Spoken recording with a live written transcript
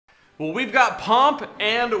Well, we've got pomp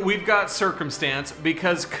and we've got circumstance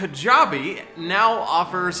because Kajabi now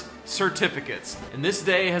offers certificates. And this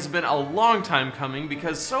day has been a long time coming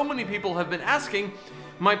because so many people have been asking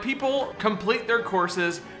my people complete their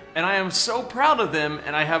courses, and I am so proud of them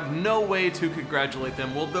and I have no way to congratulate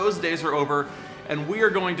them. Well, those days are over and we are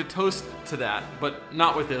going to toast to that, but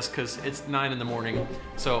not with this because it's 9 in the morning.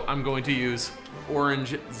 So I'm going to use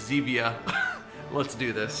orange Zevia. Let's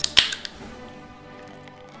do this.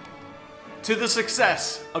 To the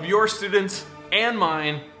success of your students and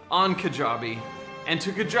mine on Kajabi, and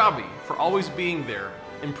to Kajabi for always being there,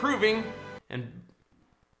 improving, and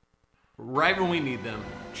right when we need them.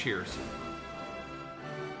 Cheers.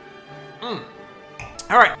 All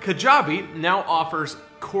right, Kajabi now offers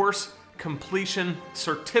course completion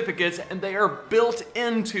certificates, and they are built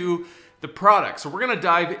into the product. So we're gonna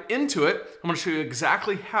dive into it. I'm gonna show you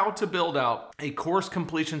exactly how to build out a course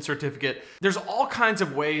completion certificate. There's all kinds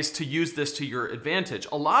of ways to use this to your advantage.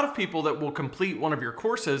 A lot of people that will complete one of your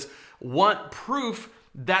courses want proof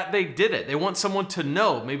that they did it. They want someone to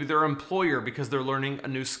know, maybe their employer because they're learning a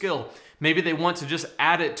new skill. Maybe they want to just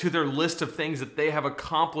add it to their list of things that they have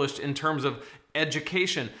accomplished in terms of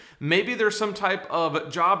education. Maybe there's some type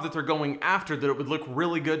of job that they're going after that it would look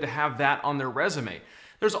really good to have that on their resume.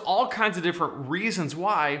 There's all kinds of different reasons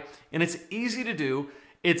why, and it's easy to do,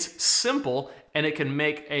 it's simple, and it can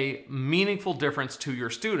make a meaningful difference to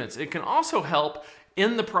your students. It can also help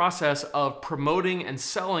in the process of promoting and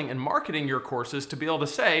selling and marketing your courses to be able to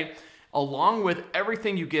say, along with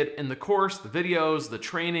everything you get in the course, the videos, the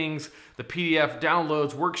trainings, the PDF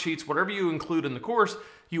downloads, worksheets, whatever you include in the course,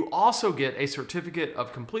 you also get a certificate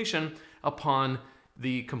of completion upon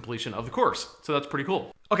the completion of the course. So that's pretty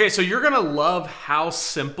cool. Okay, so you're gonna love how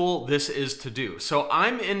simple this is to do. So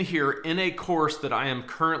I'm in here in a course that I am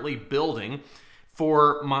currently building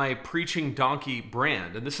for my Preaching Donkey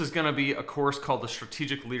brand. And this is gonna be a course called the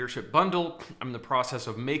Strategic Leadership Bundle. I'm in the process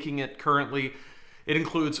of making it currently. It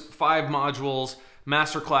includes 5 modules,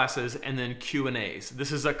 master classes, and then Q&As.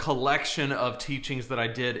 This is a collection of teachings that I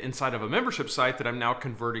did inside of a membership site that I'm now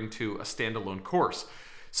converting to a standalone course.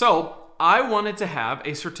 So I wanted to have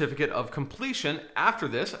a certificate of completion after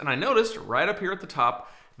this, and I noticed right up here at the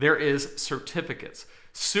top, there is certificates.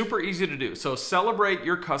 Super easy to do. So celebrate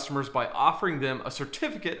your customers by offering them a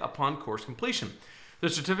certificate upon course completion.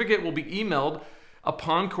 The certificate will be emailed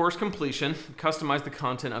upon course completion. Customize the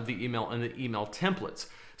content of the email and the email templates.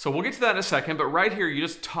 So we'll get to that in a second, but right here, you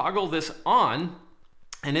just toggle this on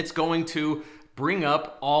and it's going to bring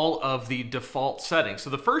up all of the default settings.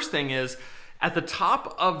 So the first thing is, at the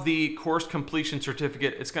top of the course completion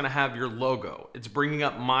certificate, it's gonna have your logo. It's bringing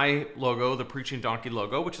up my logo, the Preaching Donkey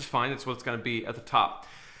logo, which is fine. That's what it's gonna be at the top.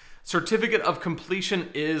 Certificate of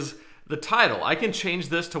completion is the title. I can change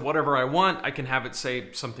this to whatever I want. I can have it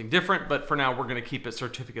say something different, but for now, we're gonna keep it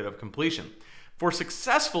Certificate of Completion. For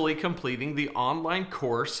successfully completing the online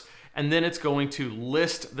course, and then it's going to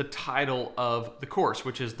list the title of the course,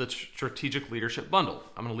 which is the Strategic Leadership Bundle.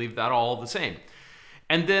 I'm gonna leave that all the same.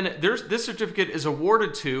 And then this certificate is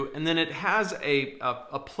awarded to, and then it has a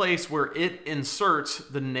place where it inserts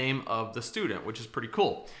the name of the student, which is pretty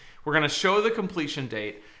cool. We're gonna show the completion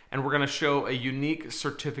date, and we're gonna show a unique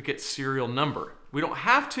certificate serial number. We don't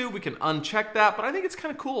have to, we can uncheck that, but I think it's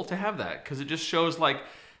kind of cool to have that because it just shows like,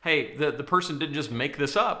 hey, the person didn't just make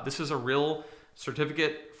this up. This is a real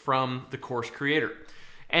certificate from the course creator.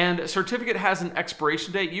 And a certificate has an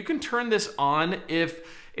expiration date. You can turn this on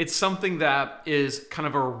if it's something that is kind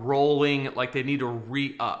of a rolling, like they need to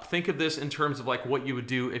re-up. Think of this in terms of like what you would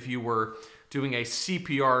do if you were doing a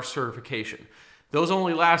CPR certification. Those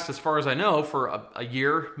only last, as far as I know, for a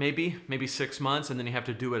year, maybe 6 months, and then you have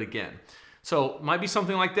to do it again. So it might be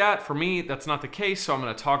something like that. For me, that's not the case, so I'm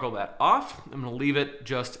gonna toggle that off. I'm gonna leave it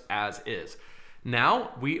just as is.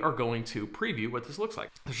 Now we are going to preview what this looks like.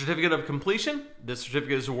 The certificate of completion, this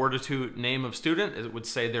certificate is awarded to name of student. It would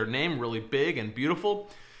say their name really big and beautiful.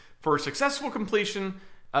 For successful completion,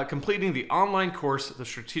 completing the online course, the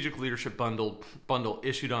Strategic Leadership Bundle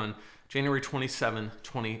issued on January 27,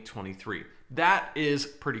 2023. That is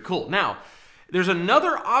pretty cool. Now, there's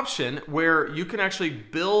another option where you can actually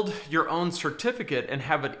build your own certificate and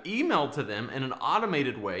have it emailed to them in an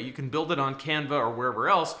automated way. You can build it on Canva or wherever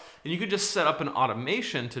else, and you can just set up an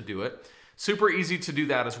automation to do it. Super easy to do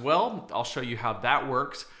that as well. I'll show you how that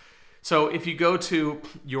works. So if you go to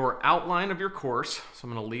your outline of your course, so I'm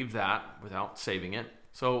gonna leave that without saving it.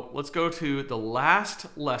 So let's go to the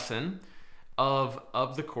last lesson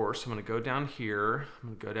of the course. I'm gonna go down here.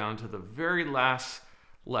 I'm gonna go down to the very last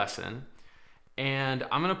lesson. And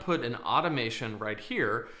I'm gonna put an automation right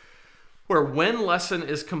here where when lesson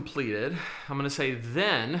is completed, I'm gonna say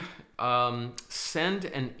then send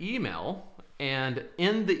an email, and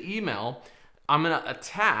in the email, I'm gonna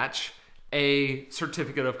attach a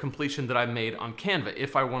certificate of completion that I made on Canva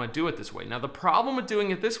if I want to do it this way. Now, the problem with doing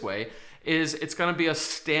it this way is it's going to be a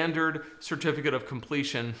standard certificate of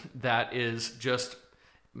completion that is just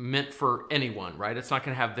meant for anyone, right? It's not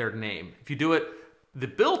going to have their name. If you do it the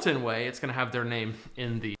built-in way, it's going to have their name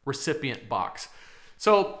in the recipient box.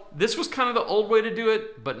 So this was kind of the old way to do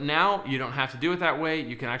it, but now you don't have to do it that way.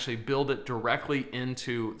 You can actually build it directly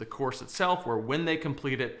into the course itself, where when they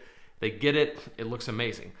complete it, they get it. It looks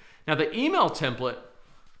amazing. Now, the email template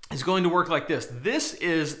is going to work like this. This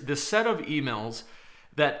is the set of emails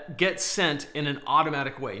that get sent in an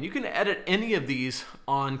automatic way. And you can edit any of these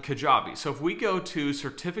on Kajabi. So if we go to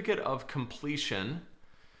Certificate of Completion,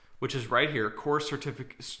 which is right here, Course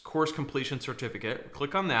Completion Certificate,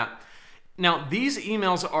 click on that. Now, these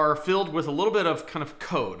emails are filled with a little bit of kind of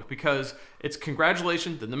code, because it's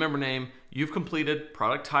congratulations, then the member name, you've completed,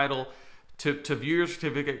 product title. To view your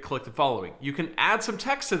certificate, click the following. You can add some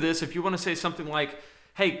text to this if you want to say something like,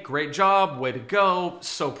 hey, great job, way to go,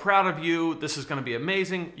 so proud of you, this is going to be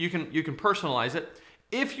amazing. You can personalize it.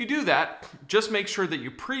 If you do that, just make sure that you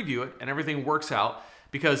preview it and everything works out,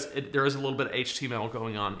 because there is a little bit of HTML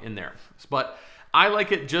going on in there. But I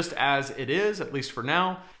like it just as it is, at least for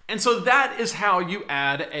now. And so that is how you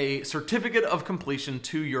add a certificate of completion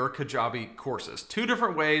to your Kajabi courses. Two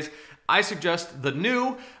different ways. I suggest the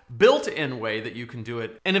new built-in way that you can do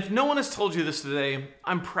it. And if no one has told you this today,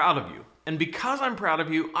 I'm proud of you. And because I'm proud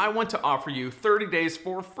of you, I want to offer you 30 days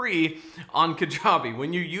for free on Kajabi.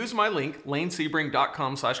 When you use my link,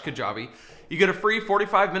 lanesebring.com/Kajabi, you get a free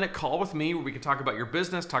 45-minute call with me where we can talk about your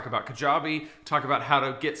business, talk about Kajabi, talk about how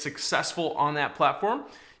to get successful on that platform.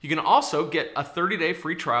 You can also get a 30-day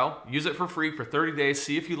free trial, use it for free for 30 days,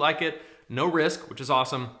 see if you like it, no risk, which is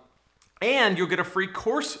awesome. And you'll get a free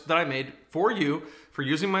course that I made for you for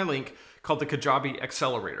using my link called the Kajabi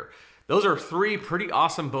Accelerator. Those are 3 pretty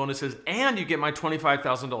awesome bonuses, and you get my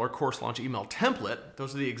 $25,000 course launch email template.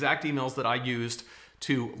 Those are the exact emails that I used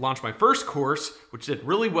to launch my first course, which did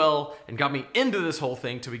really well and got me into this whole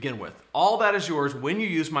thing to begin with. All that is yours when you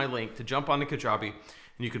use my link to jump onto Kajabi, and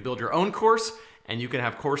you can build your own course, and you can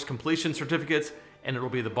have course completion certificates, and it'll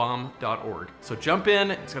be thebomb.org. So jump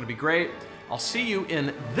in, it's gonna be great. I'll see you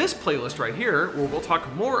in this playlist right here, where we'll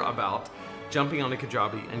talk more about jumping onto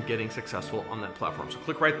Kajabi and getting successful on that platform. So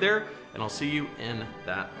click right there, and I'll see you in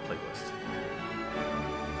that playlist.